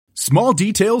Small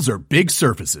details are big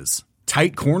surfaces.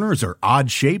 Tight corners are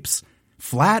odd shapes.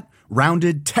 Flat,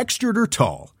 rounded, textured, or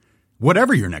tall.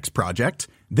 Whatever your next project,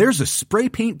 there's a spray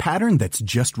paint pattern that's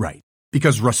just right.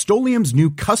 Because Rust-Oleum's new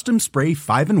Custom Spray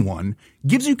 5-in-1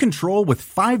 gives you control with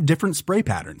 5 different spray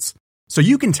patterns. So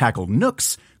you can tackle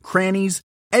nooks, crannies,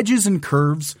 edges, and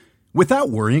curves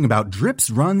without worrying about drips,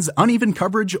 runs, uneven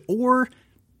coverage, or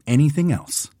anything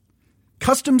else.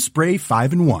 Custom Spray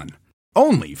 5-in-1.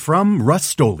 Only from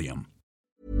Rust-Oleum.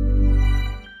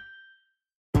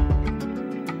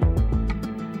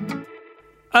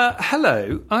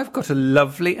 Hello, I've got a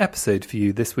lovely episode for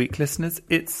you this week, listeners.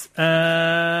 It's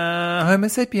Homo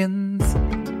Sapiens.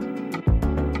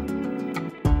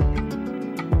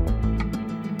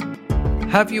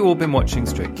 Have you all been watching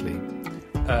Strictly?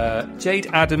 Jade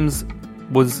Adams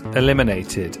was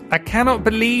eliminated. I cannot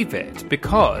believe it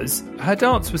because her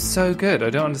dance was so good. I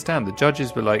don't understand. The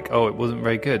judges were like, oh, it wasn't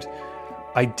very good.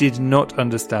 I did not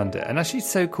understand it. And actually,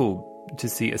 it's so cool to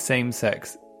see a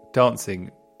same-sex dancing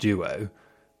duo.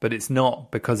 But it's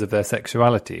not because of their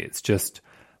sexuality. It's just,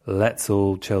 let's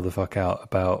all chill the fuck out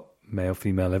about male,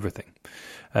 female, everything.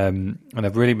 And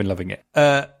I've really been loving it.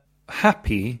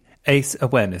 Happy Ace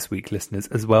Awareness Week, listeners,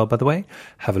 as well, by the way.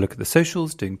 Have a look at the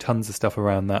socials, doing tons of stuff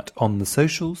around that on the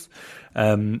socials.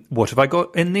 What have I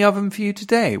got in the oven for you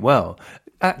today? Well,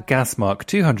 at Gasmark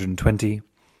 220,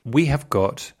 we have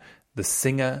got the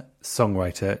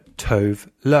singer-songwriter Tove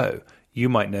Lo. You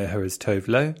might know her as Tove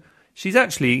Lo. She's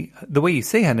actually, the way you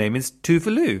say her name is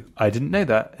Tuvalu. I didn't know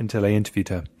that until I interviewed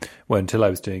her. Well, until I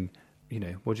was doing,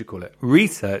 what do you call it?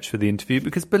 Research for the interview,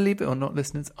 because believe it or not,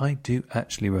 listeners, I do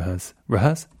actually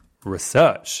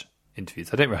research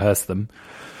interviews. I don't rehearse them.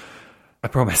 I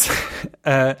promise.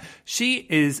 She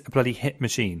is a bloody hit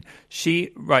machine.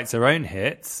 She writes her own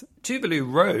hits. Tuvalu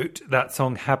wrote that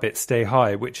song Habit Stay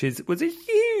High, which was a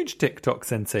huge TikTok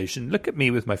sensation. Look at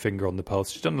me with my finger on the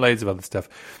pulse. She's done loads of other stuff.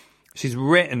 She's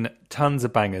written tons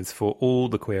of bangers for all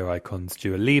the queer icons,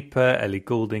 Dua Lipa, Ellie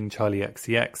Goulding, Charlie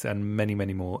XCX, and many,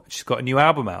 many more. She's got a new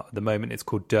album out at the moment. It's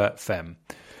called Dirt Femme.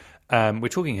 We're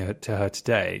talking to her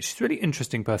today. She's a really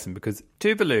interesting person because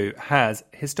Tuvalu has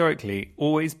historically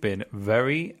always been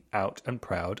very out and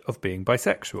proud of being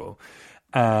bisexual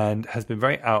and has been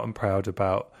very out and proud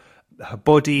about her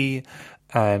body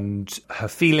and her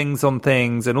feelings on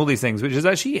things and all these things, which has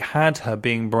actually had her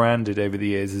being branded over the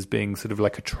years as being sort of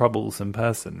like a troublesome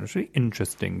person. It was really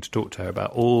interesting to talk to her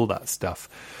about all that stuff.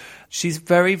 She's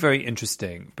very, very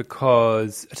interesting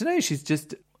because, I don't know, she's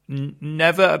just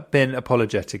never been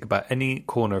apologetic about any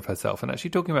corner of herself. And actually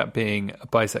talking about being a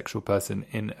bisexual person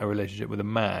in a relationship with a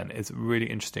man is really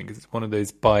interesting because it's one of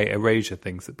those bi-erasure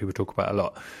things that people talk about a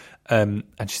lot. And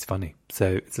she's funny. So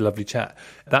it's a lovely chat.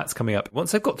 That's coming up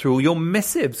once I've got through all your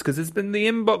missives, because the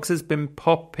inbox has been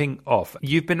popping off.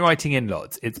 You've been writing in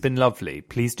lots. It's been lovely.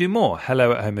 Please do more.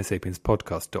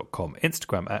 hello@homosapienspodcast.com.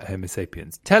 Instagram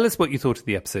 @homosapiens. Tell us what you thought of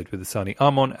the episode with Asani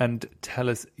Armon and tell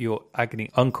us your agony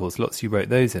uncles. Lots of you wrote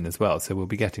those in as well, so we'll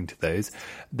be getting to those.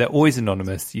 They're always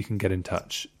anonymous. You can get in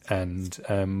touch and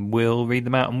we'll read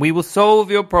them out and we will solve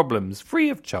your problems free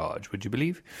of charge, would you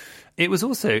believe? It was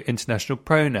also International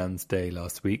Pronouns Day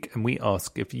last week, and we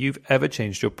ask if you've ever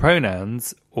changed your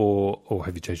pronouns or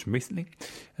have you changed them recently,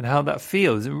 and how that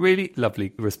feels. A really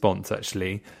lovely response,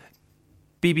 actually.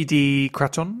 BBD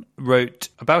Kraton wrote,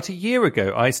 about a year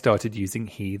ago, I started using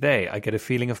he, they. I get a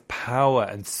feeling of power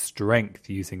and strength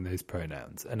using those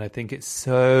pronouns, and I think it's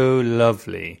so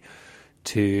lovely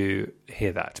to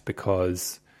hear that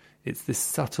because it's this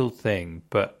subtle thing,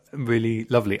 but really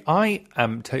lovely. I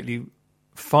am totally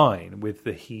fine with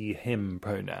the he, him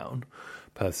pronoun,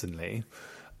 personally.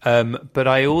 But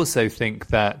I also think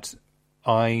that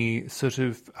I sort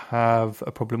of have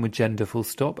a problem with gender full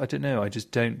stop. I don't know. I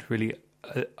just don't really...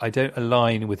 I don't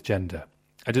align with gender.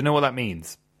 I don't know what that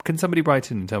means. Can somebody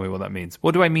write in and tell me what that means?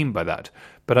 What do I mean by that?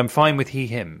 But I'm fine with he,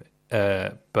 him.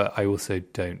 But I also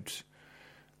don't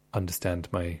understand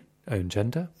my own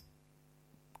gender?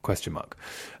 Question mark.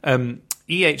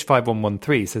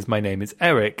 EH5113 says, my name is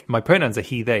Eric. My pronouns are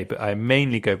he, they, but I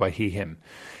mainly go by he, him.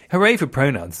 Hooray for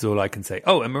pronouns is all I can say.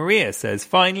 Oh, and Maria says,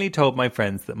 finally told my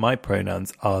friends that my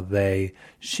pronouns are they,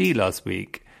 she last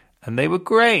week, and they were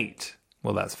great.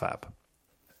 Well, that's fab.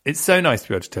 It's so nice to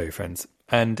be able to tell your friends.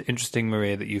 And interesting,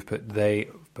 Maria, that you've put they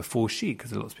before she,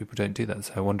 because lots of people don't do that.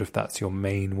 So I wonder if that's your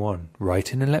main one.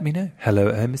 Write in and let me know.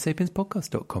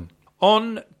 hello@homosapienspodcast.com.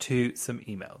 On to some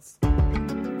emails.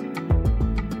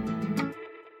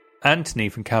 Anthony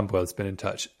from Camberwell's been in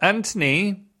touch.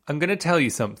 Anthony, I'm going to tell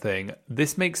you something.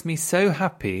 This makes me so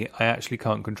happy I actually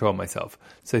can't control myself.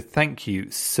 So thank you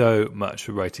so much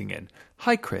for writing in.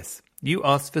 Hi, Chris. You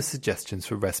asked for suggestions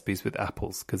for recipes with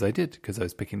apples, because I did, because I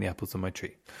was picking the apples on my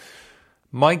tree.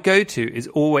 My go-to is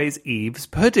always Eve's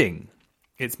pudding.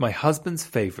 It's my husband's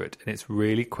favourite, and it's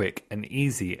really quick and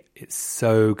easy. It's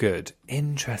so good.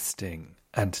 Interesting,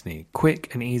 Anthony.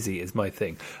 Quick and easy is my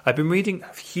thing. I've been reading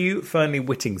Hugh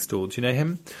Fearnley-Whittingstall. Do you know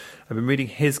him? I've been reading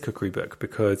his cookery book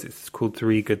because it's called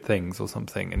 3 Good Things or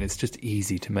something, and it's just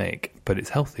easy to make, but it's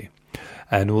healthy.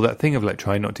 And all that thing of like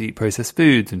trying not to eat processed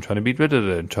foods and trying to be rid of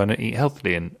it and trying to eat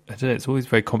healthily. And I don't know, it's always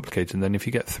very complicated. And then if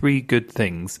you get 3 good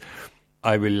things,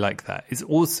 I really like that. It's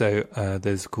also,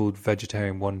 there's called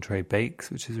Vegetarian One Tray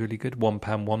Bakes, which is really good. One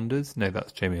Pan Wonders. No,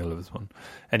 that's Jamie Oliver's one.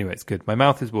 Anyway, it's good. My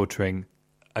mouth is watering.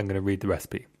 I'm going to read the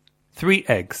recipe. 3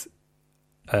 eggs.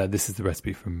 This is the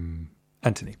recipe from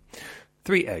Anthony.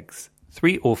 3 eggs.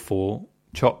 3 or 4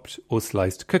 chopped or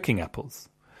sliced cooking apples.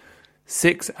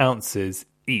 6 ounces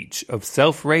each of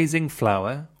self-raising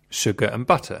flour, sugar and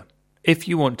butter. If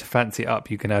you want to fancy it up,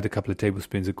 you can add a couple of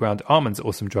tablespoons of ground almonds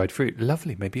or some dried fruit.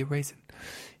 Lovely, maybe a raisin.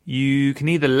 You can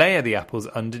either layer the apples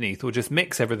underneath or just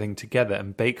mix everything together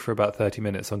and bake for about 30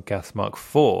 minutes on gas mark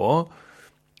 4.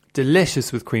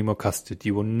 Delicious with cream or custard.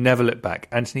 You will never look back.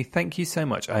 Anthony, thank you so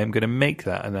much. I am going to make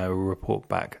that and I will report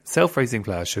back. Self-raising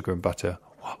flour, sugar and butter.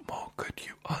 What more could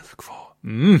you ask for?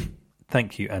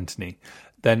 Thank you, Anthony.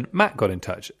 Then Matt got in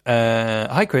touch.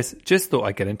 Hi, Chris. Just thought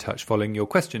I'd get in touch following your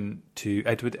question to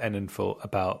Edward Enenful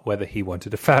about whether he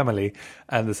wanted a family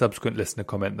and the subsequent listener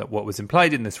comment that what was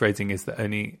implied in this phrasing is that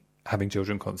only having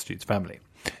children constitutes family.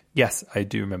 Yes, I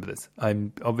do remember this.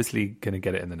 I'm obviously going to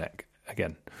get it in the neck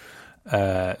again.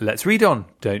 Let's read on.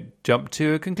 Don't jump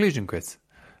to a conclusion, Chris.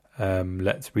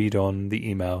 Let's read on the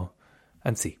email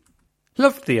and see.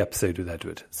 Loved the episode with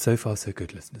Edward. So far, so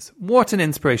good, listeners. What an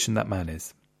inspiration that man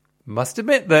is. Must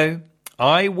admit, though,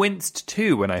 I winced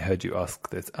too when I heard you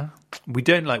ask this. We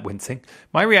don't like wincing.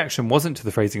 My reaction wasn't to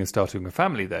the phrasing of starting a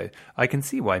family, though. I can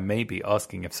see why maybe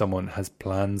asking if someone has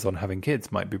plans on having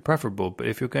kids might be preferable, but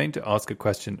if you're going to ask a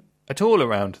question at all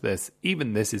around this,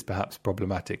 even this is perhaps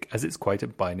problematic, as it's quite a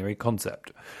binary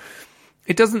concept.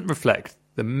 It doesn't reflect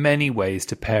the many ways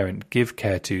to parent, give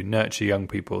care to, nurture young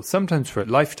people, sometimes for a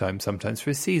lifetime, sometimes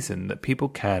for a season, that people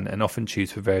can and often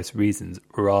choose for various reasons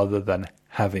rather than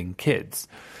having kids.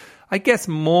 I guess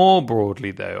more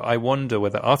broadly, though, I wonder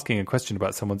whether asking a question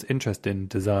about someone's interest in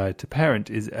desire to parent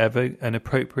is ever an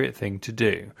appropriate thing to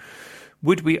do.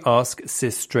 Would we ask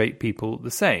cis straight people the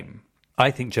same? I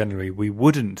think generally we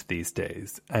wouldn't these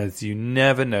days, as you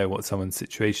never know what someone's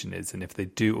situation is and if they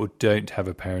do or don't have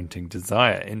a parenting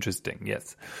desire. Interesting,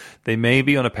 yes. They may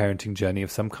be on a parenting journey of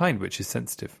some kind, which is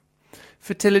sensitive.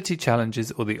 Fertility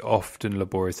challenges or the often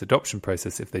laborious adoption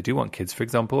process, if they do want kids, for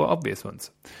example, are obvious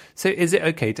ones. So is it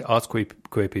okay to ask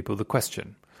queer people the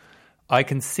question? I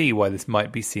can see why this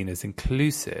might be seen as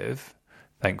inclusive.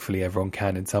 Thankfully, everyone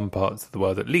can, in some parts of the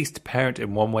world at least, parent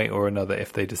in one way or another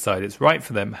if they decide it's right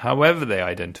for them, however they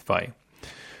identify.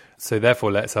 So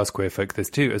therefore, let's ask queer folk this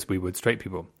too, as we would straight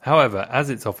people. However, as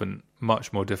it's often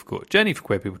much more difficult journey for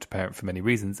queer people to parent for many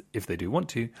reasons, if they do want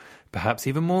to, perhaps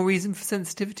even more reason for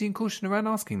sensitivity and caution around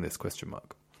asking this question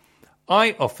mark.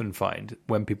 I often find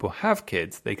when people have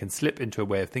kids, they can slip into a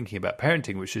way of thinking about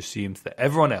parenting which assumes that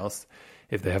everyone else,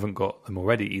 if they haven't got them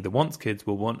already, either wants kids,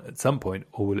 will want at some point,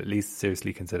 or will at least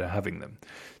seriously consider having them.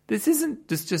 This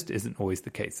just isn't always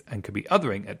the case, and can be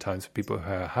othering at times for people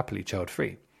who are happily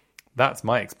child-free. That's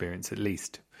my experience, at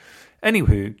least.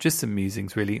 Anywho, just some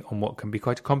musings really on what can be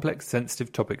quite a complex,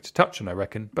 sensitive topic to touch on, I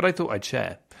reckon, but I thought I'd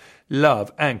share.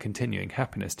 Love and continuing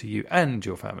happiness to you and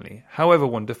your family, however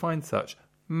one defines such.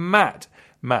 Matt,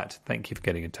 thank you for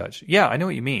getting in touch. Yeah, I know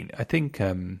what you mean. I think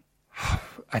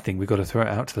we've got to throw it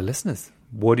out to the listeners.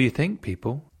 What do you think,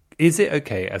 people? Is it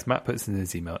okay, as Matt puts in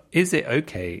his email, is it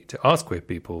okay to ask queer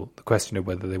people the question of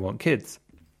whether they want kids?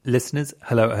 Listeners,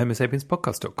 hello at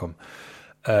homosapienspodcast.com.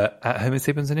 At Homo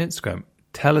Sapiens on Instagram.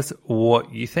 Tell us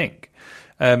what you think.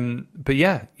 But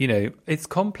yeah, it's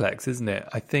complex, isn't it?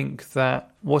 I think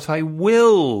that what I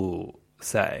will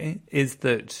say is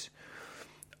that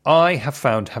I have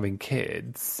found having a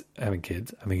kid,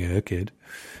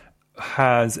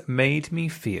 has made me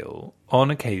feel, on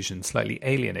occasion, slightly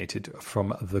alienated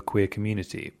from the queer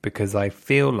community because I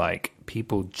feel like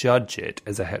people judge it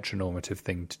as a heteronormative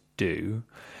thing to do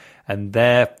and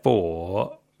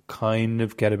therefore kind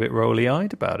of get a bit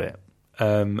rolly-eyed about it.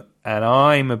 And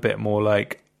I'm a bit more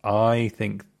like, I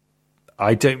think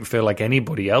I don't feel like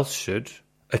anybody else should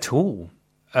at all.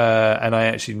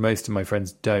 And most of my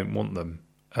friends don't want them,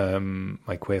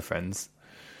 my queer friends.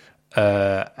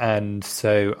 And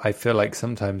so I feel like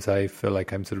sometimes I'm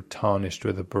sort of tarnished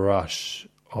with a brush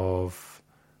of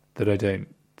that I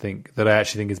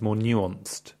actually think is more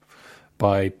nuanced.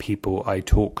 by people I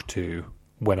talk to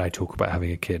when I talk about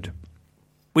having a kid.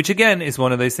 Which, again, is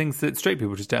one of those things that straight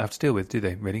people just don't have to deal with, do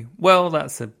they, really? Well,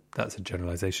 that's a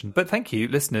generalisation. But thank you,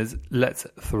 listeners. Let's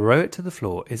throw it to the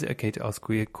floor. Is it okay to ask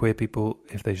queer people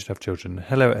if they should have children?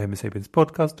 Hello at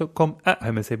homosapienspodcast.com, at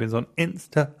homosapiens on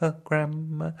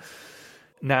Instagram.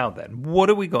 Now then, what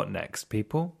have we got next,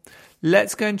 people?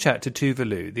 Let's go and chat to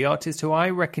Tuvalu, the artist who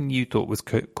I reckon you thought was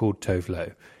called Tove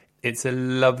Lo. It's a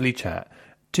lovely chat.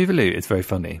 Tuvalu is very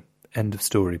funny. End of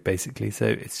story, basically. So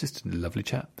it's just a lovely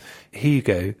chat. Here you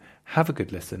go. Have a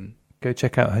good listen. Go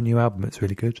check out her new album. It's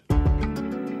really good.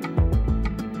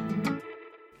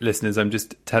 Listeners, I'm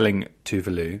just telling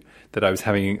Tuvalu that I was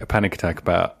having a panic attack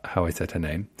about how I said her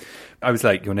name. I was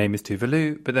like, your name is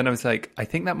Tuvalu. But then I was like, I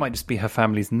think that might just be her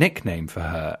family's nickname for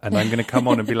her. And I'm going to come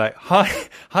on and be like, hi,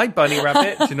 Bunny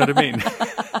Rabbit. Do you know what I mean?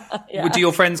 Yeah. Do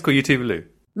your friends call you Tuvalu?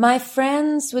 My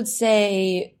friends would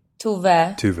say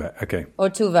Tuve. Tuve, okay.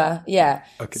 Or Tuva, yeah.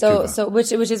 Okay, so Tuva. so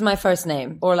which is my first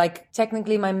name, or like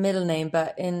technically my middle name,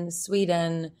 but in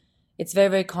Sweden it's very,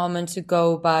 very common to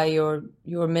go by your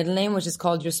middle name, which is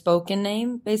called your spoken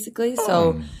name, basically.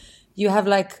 So you have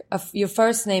like your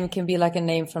first name can be like a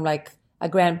name from like a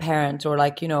grandparent, or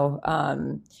like, you know,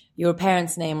 your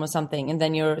parents' name or something, and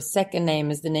then your second name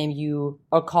is the name you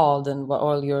are called, and what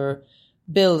all your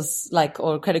bills, like,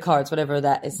 or credit cards, whatever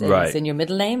that is, right, is in your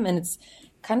middle name. And it's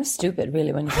kind of stupid,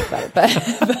 really, when you think about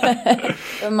it.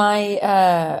 But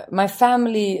my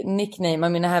family nickname, I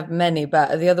mean, I have many,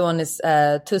 but the other one is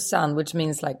Tussan, which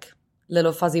means like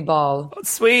little fuzzy ball. Oh,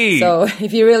 sweet. So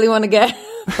if you really want to get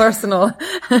personal,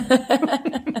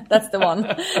 that's the one.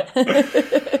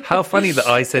 How funny that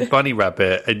I said bunny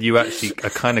rabbit and you actually are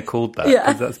kind of called that. Yeah,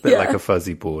 'cause that's a bit like a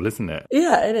fuzzy ball, isn't it?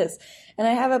 Yeah, it is. And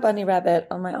I have a bunny rabbit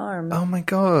on my arm. Oh my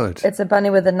God. It's a bunny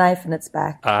with a knife in its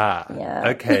back. Ah, yeah.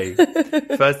 Okay.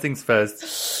 First things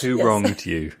first, who wronged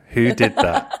you? Who did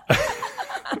that?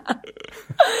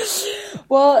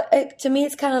 Well, to me,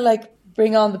 it's kind of like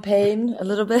bring on the pain a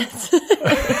little bit.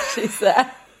 She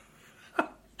said.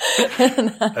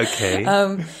 Okay.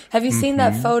 Have you seen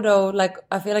that photo? Like,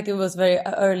 I feel like it was very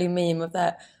early meme of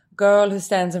that girl who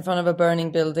stands in front of a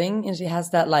burning building, and she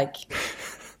has that like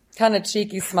kind of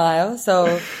cheeky smile.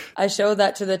 So I showed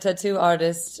that to the tattoo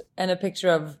artist and a picture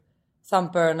of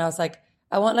Thumper, and I was like,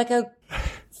 I want like a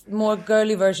more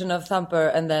girly version of Thumper,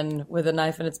 and then with a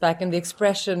knife in its back, and the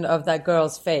expression of that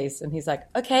girl's face. And he's like,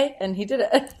 okay, and he did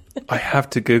it. I have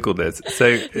to Google this. So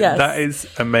yes. That is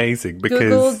amazing because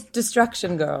Google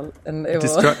Destruction Girl, and it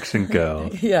Destruction Girl.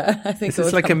 Yeah, I think Is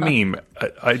this like a meme?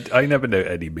 I never know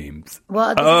any memes.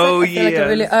 Well, this is I feel like a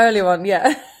really early one.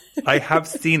 Yeah. I have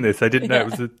seen this. I didn't know it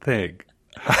was a thing.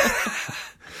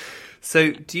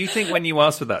 So do you think when you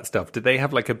ask for that stuff, do they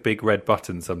have like a big red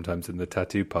button sometimes in the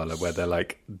tattoo parlor where they're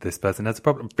like, this person has a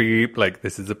problem, beep, like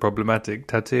this is a problematic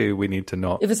tattoo, we need to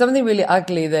not. If it's something really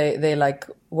ugly, they like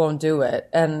won't do it.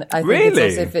 And I think really?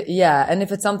 It's also and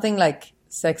if it's something like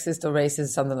sexist or racist,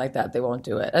 something like that, they won't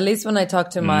do it. At least when I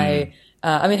talk to my,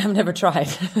 I mean, I've never tried,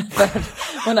 but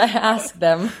when I ask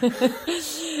them,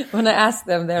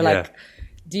 they're like,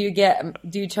 do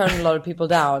you turn a lot of people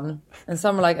down? And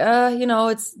some are like, you know,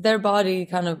 it's their body,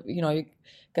 kind of, you know, you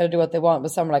got to do what they want.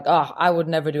 But some are like, I would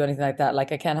never do anything like that.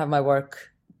 Like, I can't have my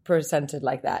work presented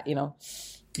like that, you know?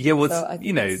 Yeah, well, so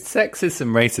you know, sexist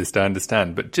and racist, I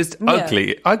understand, but just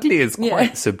ugly is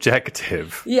quite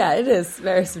subjective. Yeah, it is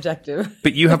very subjective.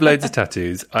 But you have loads of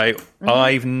tattoos.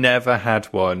 I've never had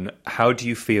one. How do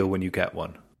you feel when you get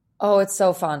one? Oh, it's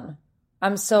so fun.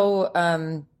 I'm so,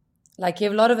 like, you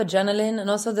have a lot of adrenaline, and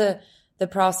also the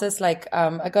process. Like,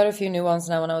 I got a few new ones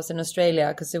now when I was in Australia,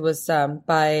 because it was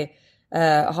by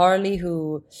Harley,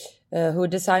 who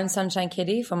designed Sunshine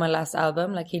Kitty for my last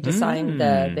album. Like, he designed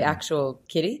the actual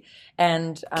kitty,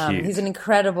 and he's an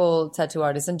incredible tattoo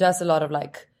artist and does a lot of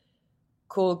like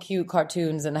cool, cute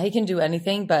cartoons, and he can do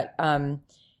anything. But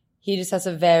he just has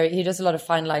he does a lot of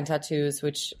fine line tattoos,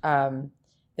 which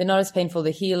they're not as painful.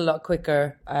 They heal a lot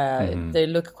quicker. They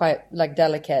look quite like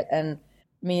delicate. And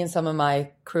me and some of my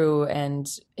crew and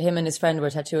him and his friend were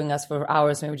tattooing us for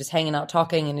hours, and we were just hanging out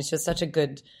talking, and it's just such a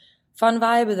good, fun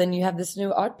vibe. And then you have this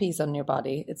new art piece on your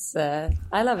body. It's I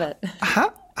love it.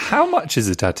 How much is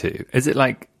a tattoo? Is it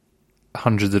like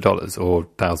hundreds of dollars or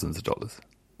thousands of dollars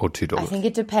or $2? I think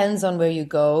it depends on where you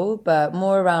go, but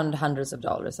more around hundreds of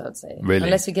dollars, I would say. Really?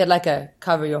 Unless you get like a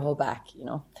cover your whole back, you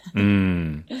know.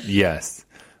 Yes.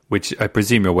 Which I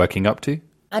presume you're working up to?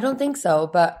 I don't think so,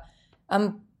 but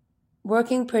I'm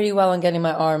working pretty well on getting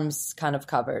my arms kind of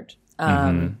covered.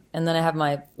 And then I have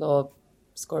my little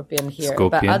scorpion here.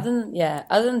 Scorpion. But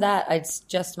other than that, it's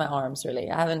just my arms, really.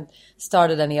 I haven't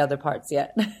started any other parts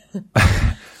yet.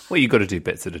 Well, you got to do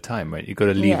bits at a time, right? You got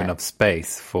to leave enough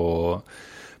space for.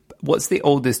 What's the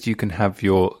oldest you can have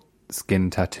your skin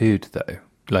tattooed, though?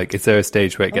 Like, is there a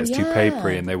stage where it gets too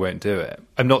papery and they won't do it?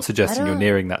 I'm not suggesting you're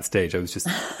nearing that stage. I was just.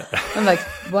 I'm like,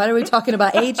 why are we talking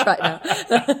about age right now?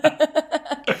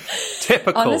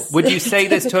 Typical. Honestly, would you say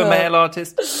this to a male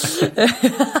artist?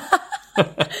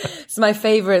 It's my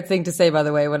favorite thing to say, by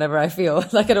the way, whenever I feel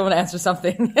like I don't want to answer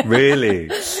something.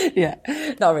 Really? Yeah,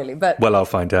 not really, but well, I'll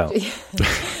find out.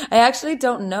 I actually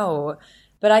don't know,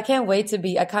 but I can't wait to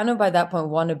be. I kind of by that point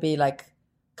want to be like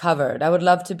covered. I would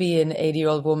love to be an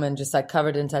 80-year-old woman just like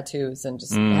covered in tattoos and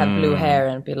just have blue hair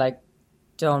and be like,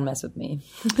 don't mess with me.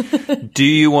 Do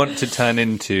you want to turn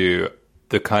into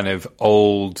the kind of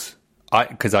old,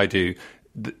 because I do,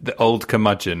 the old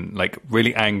curmudgeon, like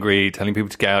really angry, telling people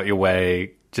to get out your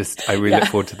way? Just, I really look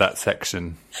forward to that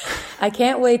section. I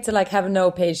can't wait to like have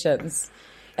no patience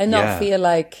and not feel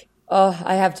like, oh,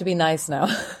 I have to be nice now.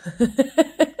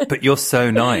 But you're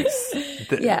so nice.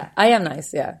 Yeah, I am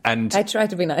nice, yeah. And I try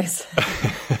to be nice.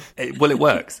 Well, it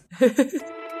works.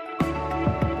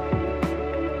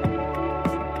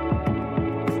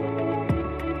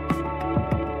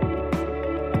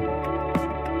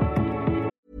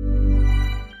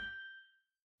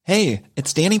 Hey,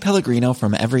 it's Danny Pellegrino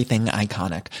from Everything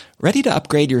Iconic. Ready to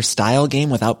upgrade your style game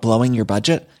without blowing your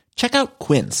budget? Check out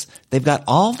Quince. They've got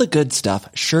all the good stuff,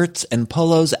 shirts and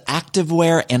polos,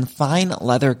 activewear, and fine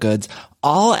leather goods,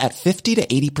 all at 50 to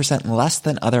 80% less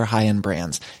than other high-end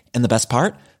brands. And the best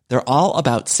part? They're all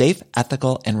about safe,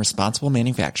 ethical, and responsible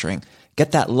manufacturing.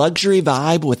 Get that luxury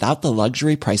vibe without the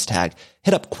luxury price tag.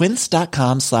 Hit up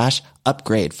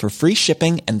quince.com/upgrade for free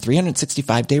shipping and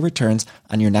 365-day returns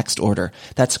on your next order.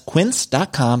 That's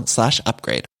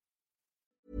quince.com/upgrade.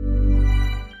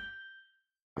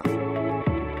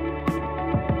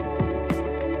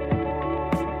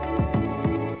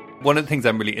 One of the things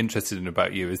I'm really interested in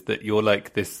about you is that you're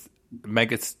like this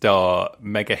mega star,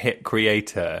 mega hit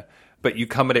creator, but you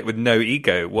come at it with no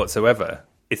ego whatsoever.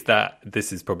 Is that,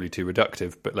 this is probably too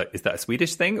reductive, but like, is that a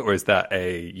Swedish thing or is that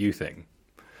a you thing?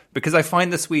 Because I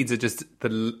find the Swedes are just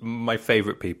my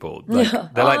favorite people. Like,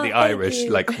 they're like the Irish,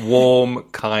 like warm,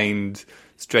 kind,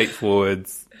 straightforward,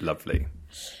 lovely.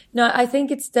 No, I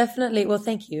think it's definitely, well,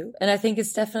 thank you. And I think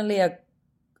it's definitely a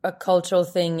cultural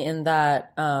thing in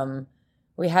that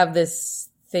we have this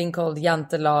thing called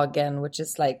jantelagen, which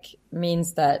is like,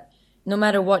 means that no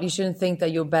matter what, you shouldn't think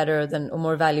that you're better than or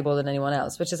more valuable than anyone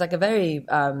else, which is like a very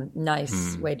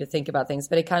nice way to think about things.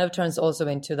 But it kind of turns also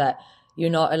into that you're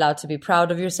not allowed to be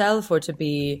proud of yourself or to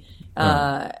be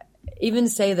even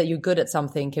say that you're good at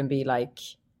something can be like,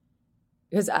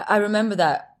 because I remember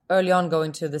that early on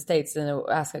going to the States and they would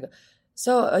ask, like,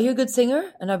 so are you a good singer?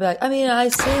 And I'd be like, I mean, I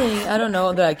sing. I don't know.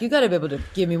 And they're like, you got to be able to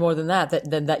give me more than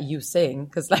that you sing.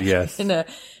 Because like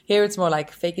here it's more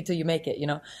like fake it till you make it, you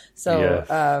know?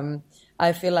 So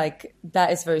I feel like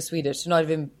that is very Swedish to not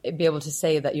even be able to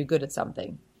say that you're good at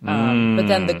something. But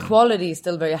then the quality is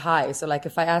still very high. So like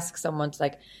if I ask someone to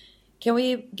like, can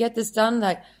we get this done?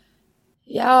 Like,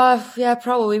 yeah,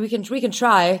 probably we can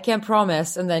try. Can't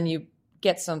promise. And then you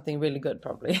get something really good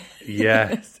probably.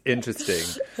 Yes, interesting.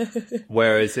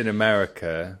 Whereas in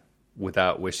America,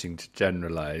 without wishing to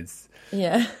generalize,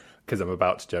 because I'm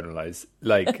about to generalize,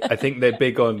 like I think they're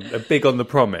big on the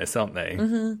promise, aren't they?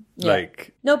 Mm-hmm. Yeah.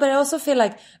 Like no, but I also feel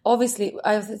like obviously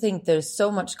I think there's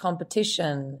so much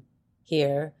competition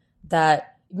here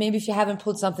that maybe if you haven't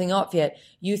pulled something off yet,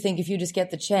 you think if you just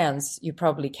get the chance, you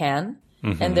probably can.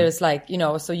 Mm-hmm. And there's like, you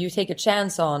know, so you take a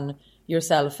chance on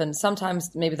yourself, and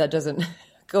sometimes maybe that doesn't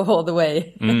go all the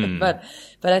way. But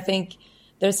I think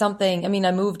there's something, I mean,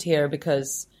 I moved here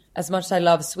because as much as I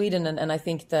love Sweden and I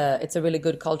think it's a really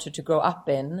good culture to grow up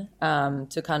in,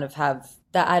 to kind of have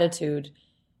that attitude,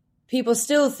 people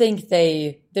still think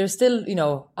they're still, you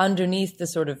know, underneath the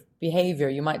sort of behavior,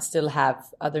 you might still have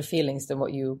other feelings than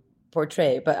what you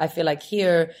portray. But I feel like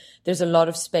here there's a lot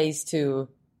of space to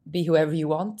be whoever you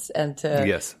want, and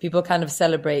to people kind of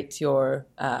celebrate your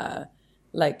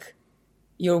like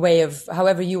your way of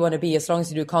however you want to be, as long as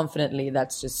you do confidently.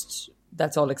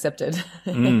 That's all accepted.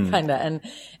 Kind of,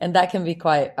 and that can be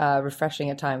quite refreshing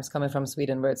at times coming from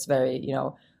Sweden, where it's very, you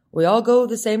know, we all go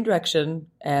the same direction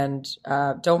and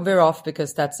don't veer off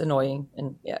because that's annoying.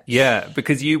 And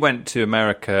because you went to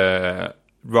America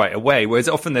right away, whereas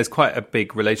often there's quite a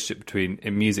big relationship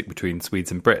in music between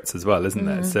Swedes and Brits as well, isn't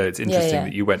there? So it's interesting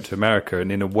that you went to America,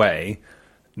 and in a way,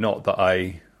 not that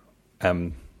I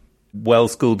am well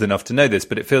schooled enough to know this,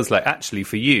 but it feels like actually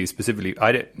for you specifically,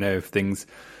 I don't know if things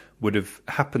would have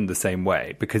happened the same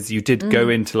way, because you did go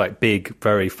into like big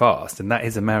very fast, and that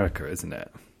is America, isn't it?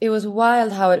 It was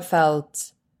wild how it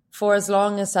felt for as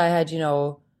long as I had,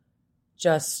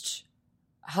 just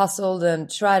hustled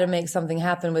and tried to make something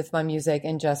happen with my music,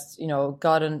 and just,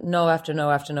 gotten no after no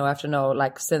after no after no,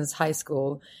 like since high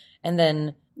school. And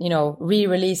then,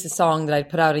 re-release a song that I'd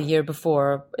put out a year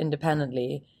before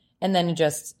independently. And then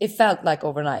it felt like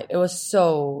overnight. It was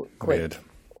so quick. Weird.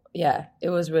 Yeah, it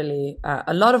was really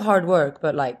a lot of hard work,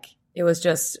 but like, it was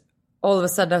just all of a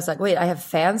sudden I was like, wait, I have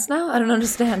fans now? I don't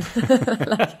understand.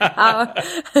 Like, how?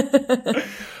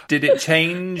 Did it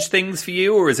change things for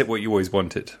you, or is it what you always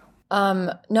wanted?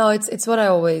 No, it's what I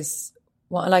always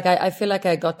want. Like, I feel like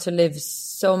I got to live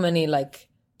so many, like,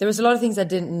 there was a lot of things I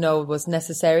didn't know was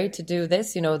necessary to do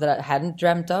this, that I hadn't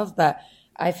dreamt of, but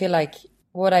I feel like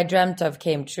what I dreamt of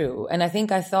came true. And I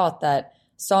think I thought that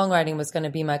songwriting was going to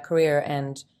be my career,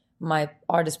 and my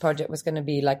artist project was going to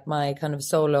be like my kind of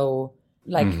solo,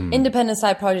 like independent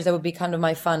side project that would be kind of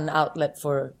my fun outlet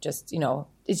for just,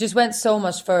 it just went so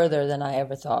much further than I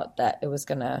ever thought that it was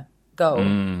going to go.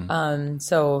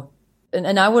 So,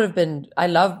 and I would have been, I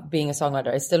love being a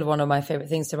songwriter. It's still one of my favorite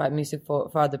things to write music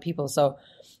for other people. So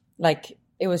like,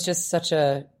 it was just such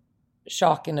a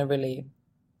shock in a really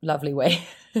lovely way.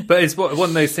 But it's one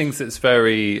of those things that's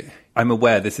very, I'm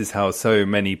aware this is how so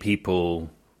many people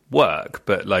work,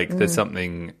 but like there's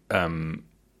something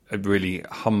really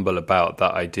humble about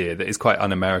that idea that is quite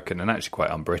un-American and actually quite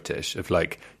un-British, of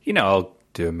like, I'll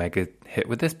do a mega hit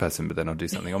with this person, but then I'll do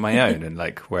something on my own. And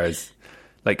like, whereas,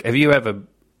 like, have you ever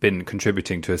been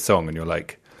contributing to a song and you're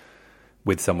like,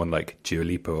 with someone like Dua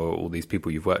Lipa or all these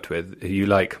people you've worked with, are you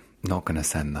like, not going to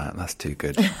send that, that's too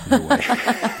good? No way.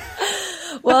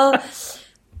 Well,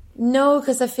 no,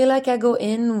 because I feel like I go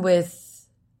in with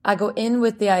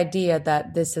the idea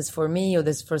that this is for me or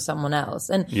this is for someone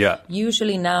else. And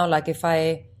usually now, like if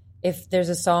there's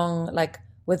a song like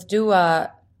with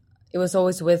Dua, it was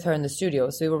always with her in the studio.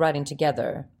 So we were writing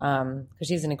together because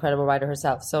she's an incredible writer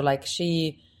herself. So like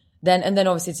then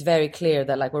obviously it's very clear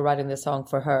that like we're writing this song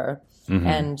for her.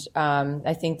 And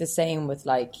I think the same with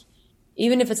like,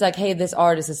 even if it's like, hey, this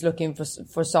artist is looking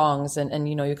for songs and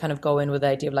you kind of go in with the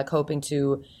idea of like hoping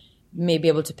to maybe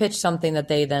able to pitch something that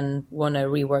they then want to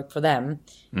rework for them.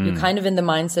 You're kind of in the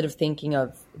mindset of thinking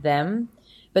of them.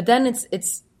 But then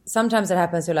it's sometimes it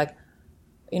happens, you're like,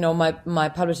 my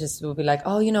publicist will be like,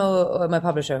 or my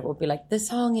publisher will be like, this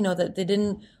song, that they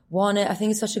didn't want it. I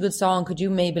think it's such a good song. Could you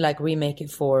maybe like remake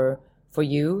it for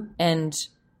you? And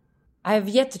I have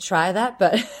yet to try that,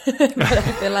 but I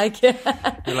feel like you're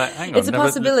like, hang on, it's a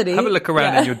possibility. Have a look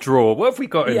around in your drawer. What have we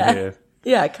got in here?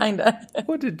 Yeah, kind of.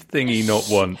 What did Thingy not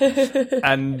want?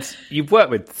 And you've worked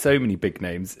with so many big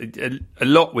names, a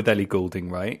lot with Ellie Goulding,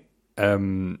 right?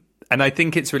 And I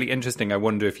think it's really interesting. I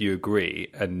wonder if you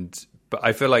agree. But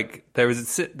I feel like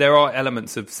there are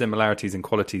elements of similarities and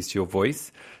qualities to your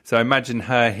voice. So I imagine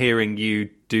her hearing you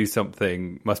do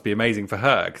something must be amazing for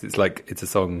her, because it's like it's a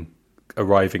song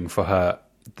arriving for her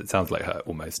that sounds like her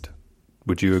almost.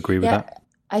 Would you agree with that?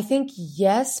 I think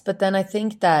yes, but then I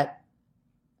think that,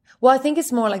 well, I think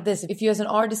it's more like this. If you as an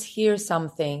artist hear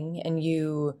something and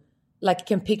you like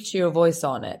can picture your voice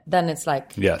on it, then it's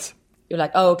like, yes, you're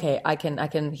like, oh, okay, I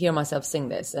can hear myself sing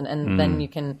this. And then you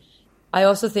can, I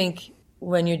also think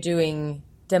when you're doing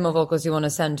demo vocals you want to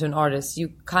send to an artist,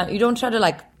 you don't try to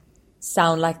like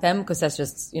sound like them, because that's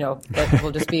just, that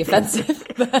will just be offensive.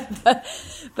 but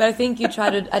I think you try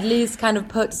to at least kind of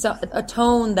put a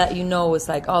tone that is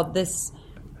like, oh, this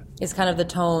is kind of the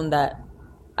tone that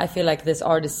I feel like this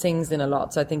artist sings in a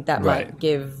lot. So I think that might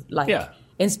give like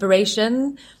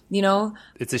inspiration,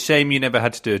 It's a shame you never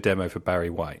had to do a demo for Barry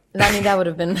White. I mean, that would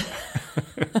have been...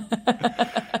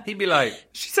 He'd be like,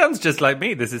 she sounds just like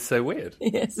me. This is so weird.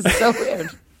 Yes, it's so weird.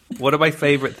 One of my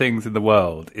favourite things in the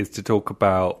world is to talk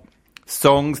about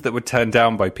songs that were turned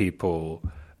down by people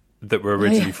that were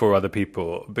originally for other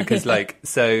people. Because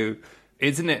so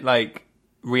isn't it like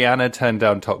Rihanna turned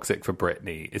down Toxic for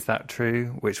Britney? Is that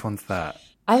true? Which one's that?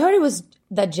 I heard it was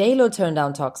that J-Lo turned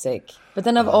down Toxic. But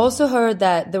then I've also heard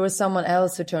that there was someone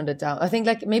else who turned it down. I think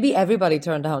like maybe everybody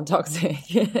turned down Toxic.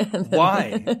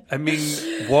 Why? I mean,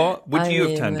 what? Would you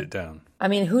have turned it down? I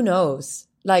mean, who knows?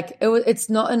 Like it's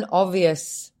not an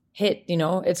obvious hit,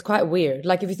 It's quite weird.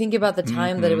 Like if you think about the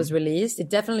time that it was released, it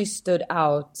definitely stood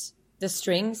out. The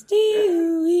strings,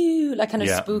 like kind of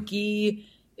spooky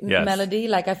melody.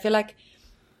 Like I feel like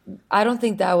I don't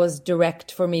think that was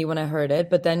direct for me when I heard it,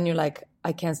 but then you're like,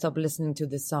 I can't stop listening to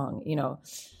this song,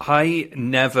 I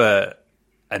never,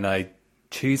 and I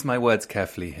choose my words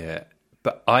carefully here,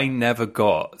 but I never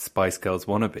got Spice Girls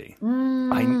Wannabe.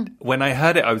 When I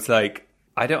heard it, I was like,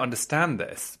 I don't understand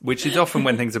this, which is often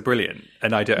when things are brilliant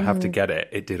and I don't have to get it.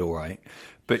 It did all right.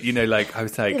 But, you know, like, I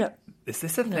was like, is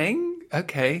this a thing?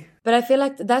 Okay. But I feel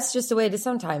like that's just the way it is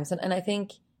sometimes. And I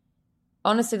think,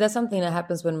 honestly, that's something that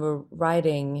happens when we're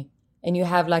writing and you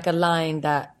have like a line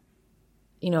that,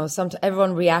 you know,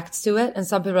 everyone reacts to it. And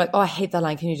some people are like, oh, I hate that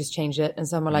line. Can you just change it? And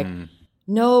some are like,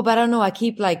 no, but I don't know. I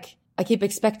keep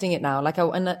expecting it now. Like,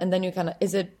 and then you kind of,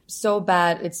 is it so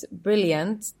bad? It's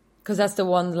brilliant. Because that's the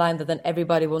one line that then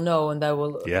everybody will know and that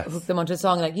will hook them onto a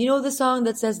song. Like, you know, the song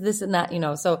that says this and that, you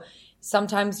know. So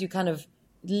sometimes you kind of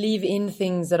leave in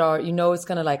things that are, you know, it's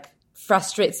going to like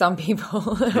frustrate some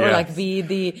people or like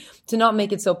to not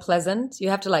make it so pleasant. You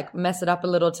have to like mess it up a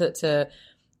little to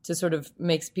sort of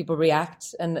makes people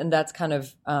react. And that's kind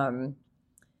of,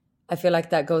 I feel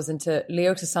like that goes into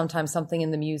lyrics or sometimes something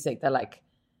in the music that like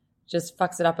just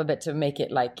fucks it up a bit to make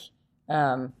it like,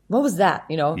 what was that?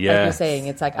 You know, like you're saying,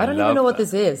 it's like, I don't even know what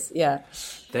this is. Yeah.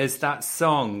 There's that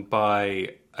song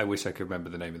by, I wish I could remember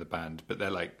the name of the band, but they're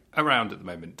like around at the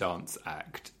moment, Dance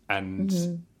Act.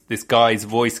 And this guy's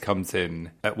voice comes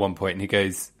in at one point and he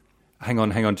goes, hang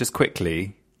on, just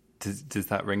quickly. Does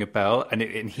that ring a bell?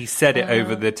 And he said it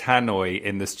over the tannoy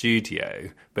in the studio,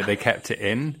 but they kept it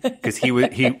in because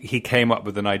he came up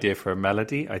with an idea for a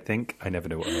melody, I think. I never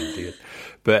know what a melody is.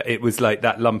 But it was like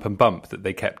that lump and bump that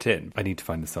they kept in. I need to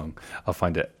find the song. I'll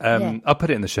find it. I'll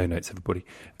put it in the show notes, everybody.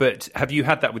 But have you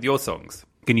had that with your songs?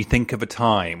 Can you think of a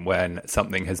time when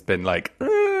something has been like...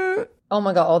 Oh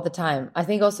my God, all the time. I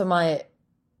think also my...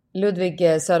 Ludwig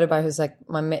Söderberg, who's like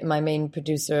my main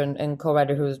producer and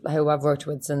co-writer who I've worked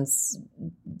with since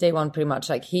day one pretty much,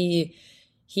 like he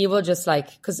will just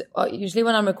like, because usually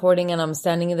when I'm recording and I'm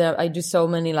standing there, I do so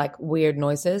many like weird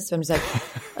noises. So I'm just like,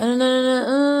 and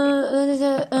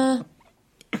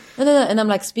I'm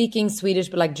like speaking Swedish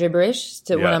but like gibberish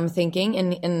to when I'm thinking,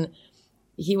 and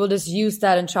he will just use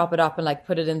that and chop it up and like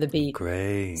put it in the beat.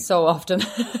 Great. So often.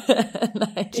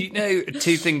 Do you know,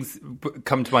 two things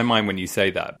come to my mind when you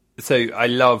say that. So I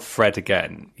love Fred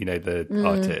again, you know, the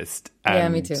artist. And yeah,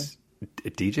 me too.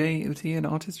 DJ, was he an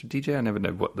artist or DJ? I never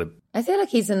know what the... I feel like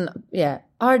he's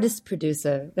artist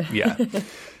producer. Yeah.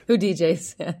 Who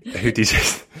DJs. Yeah. Who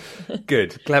DJs.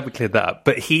 Good. Glad we cleared that up.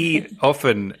 But he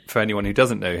often, for anyone who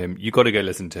doesn't know him, you got to go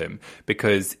listen to him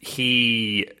because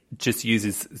he just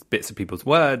uses bits of people's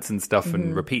words and stuff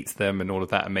and repeats them and all of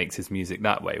that and makes his music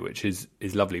that way, which is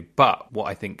lovely. But what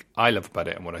I think I love about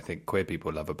it and what I think queer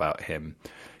people love about him,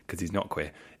 because he's not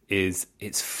queer, is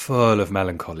it's full of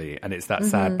melancholy and it's that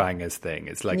sad bangers thing.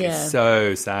 It's like, it's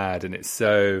so sad and it's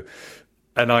so...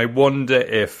 And I wonder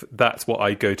if that's what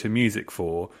I go to music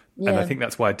for. Yeah. And I think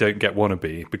that's why I don't get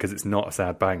Wannabe, because it's not a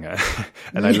sad banger.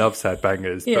 And I love sad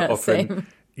bangers. But often, same.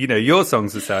 You know, your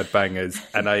songs are sad bangers.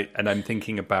 And I'm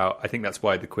thinking about, I think that's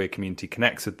why the queer community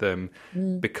connects with them.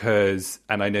 Because,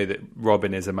 and I know that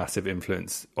Robin is a massive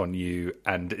influence on you.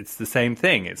 And it's the same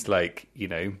thing. It's like, you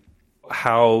know,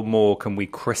 how more can we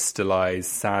crystallize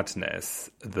sadness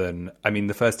than... I mean,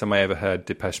 the first time I ever heard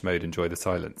Depeche Mode, Enjoy the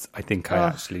Silence, I think I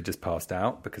actually just passed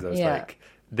out because I was like,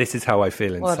 this is how I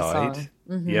feel inside.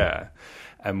 Yeah.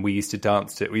 And we used to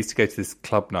dance to it. We used to go to this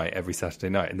club night every Saturday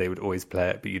night and they would always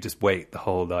play it, but you just wait the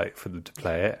whole night for them to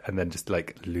play it and then just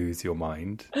like lose your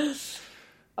mind.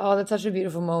 Oh, that's such a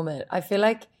beautiful moment. I feel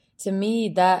like, to me,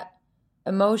 that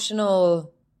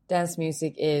emotional dance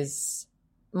music is...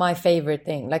 my favorite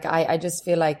thing. Like I just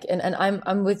feel like, and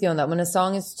I'm with you on that. When a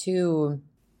song is too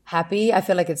happy, I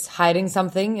feel like it's hiding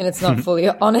something and it's not fully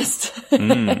honest.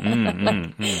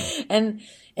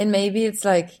 And maybe it's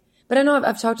like, but I know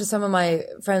I've talked to some of my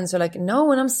friends who are like, no,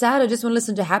 when I'm sad, I just want to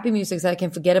listen to happy music so I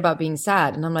can forget about being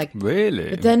sad. And I'm like, really?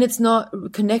 But then it's not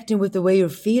connecting with the way you're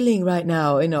feeling right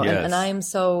now, you know. Yes. And I am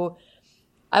so,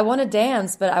 I want to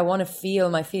dance, but I want to feel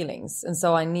my feelings. And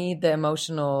so I need the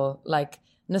emotional, like,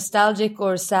 nostalgic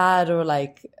or sad or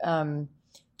like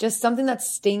just something that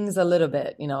stings a little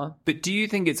bit, you know. But do you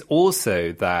think it's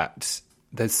also that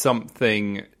there's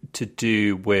something to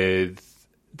do with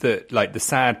the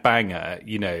sad banger,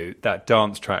 you know, that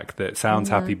dance track that sounds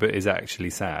happy but is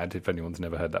actually sad? If anyone's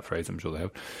never heard that phrase, I'm sure they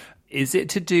have. Is it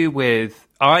to do with,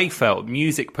 I felt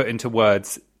music put into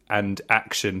words and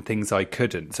action things I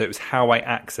couldn't. So it was how I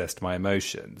accessed my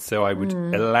emotions. So I would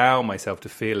allow myself to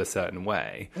feel a certain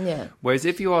way. Yeah. Whereas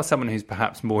if you are someone who's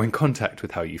perhaps more in contact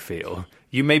with how you feel,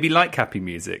 you maybe like happy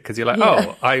music because you're like,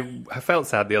 oh, I felt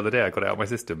sad the other day. I got it out of my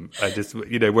system. I just,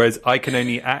 you know, whereas I can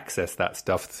only access that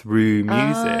stuff through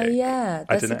music. Yeah,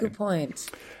 that's a good point.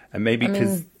 And maybe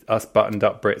because us buttoned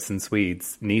up Brits and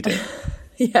Swedes need it.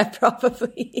 Yeah,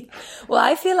 probably. Well,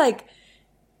 I feel like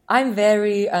I'm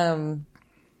very...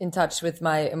 in touch with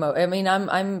my I mean,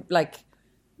 I'm like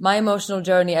my emotional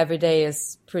journey every day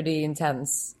is pretty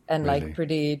intense and Really? like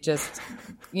pretty just,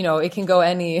 you know, it can go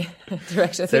any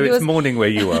direction. I So think it's morning where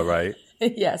you are, right?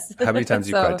 Yes. How many times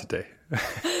have you cried today?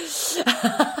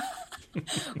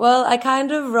 Well, I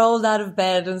kind of rolled out of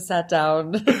bed and sat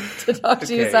down to talk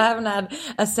to you, Okay. so I haven't had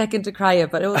a second to cry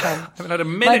yet, but it will come. I haven't had a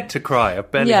minute to cry. I've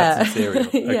barely had some cereal.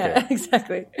 Okay. Yeah,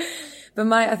 exactly.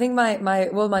 But I think my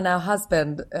now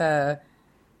husband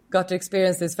got to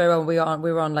experience this very well. We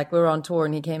were on tour,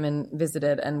 and he came and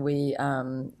visited, and we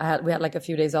had like a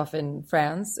few days off in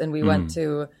France, and we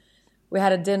we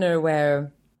had a dinner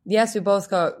where, yes, we both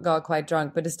got quite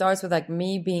drunk, but it starts with like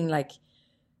me being like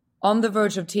on the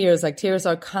verge of tears. Like tears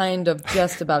are kind of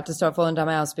just about to start falling down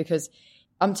my eyes because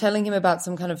I'm telling him about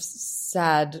some kind of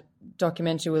sad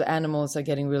documentary with animals are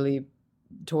getting really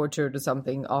tortured or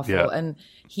something awful, Yeah. and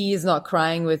he is not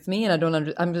crying with me, and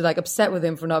I'm like upset with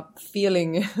him for not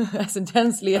feeling as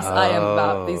intensely as I am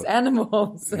about these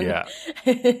animals. And Yeah.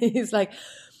 he's like,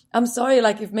 I'm sorry,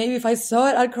 like if I saw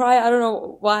it I'd cry, I don't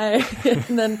know why.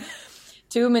 And then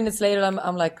 2 minutes later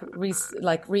I'm like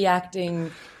reacting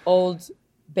old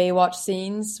Baywatch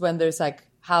scenes when there's like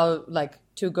how like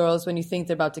two girls when you think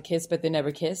they're about to kiss but they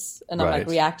never kiss, and I'm Right. like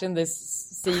reacting this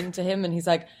scene to him, and he's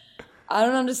like, I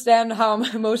don't understand how I'm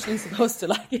emotionally supposed to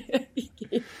like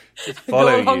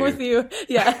follow go along you. with you.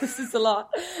 Yeah, this is a lot.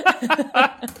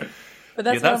 But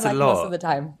that's Yeah, what that's I'm a like most lot. of the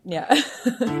time. Yeah.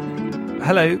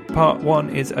 Hello, part 1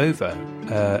 is over.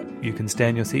 You can stay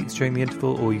in your seats during the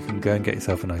interval, or you can go and get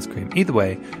yourself an ice cream. Either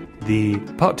way, the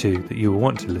part 2 that you will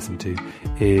want to listen to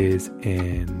is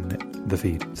in the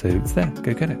feed. So it's there.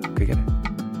 Go get it. Go get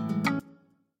it.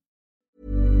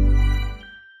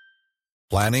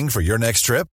 Planning for your next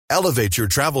trip? Elevate your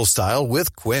travel style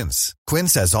with Quince.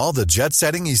 Quince has all the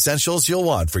jet-setting essentials you'll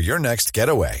want for your next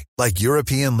getaway, like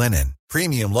European linen,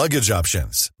 premium luggage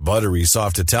options, buttery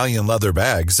soft Italian leather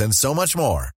bags, and so much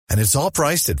more. And it's all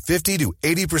priced at 50 to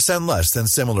 80% less than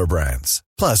similar brands.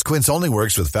 Plus, Quince only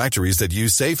works with factories that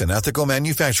use safe and ethical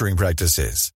manufacturing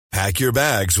practices. Pack your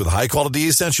bags with high-quality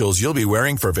essentials you'll be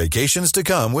wearing for vacations to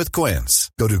come with Quince.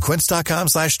 Go to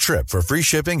quince.com/trip for free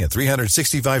shipping and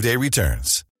 365-day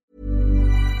returns.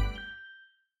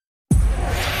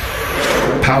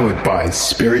 Powered by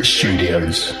Spirit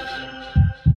Studios.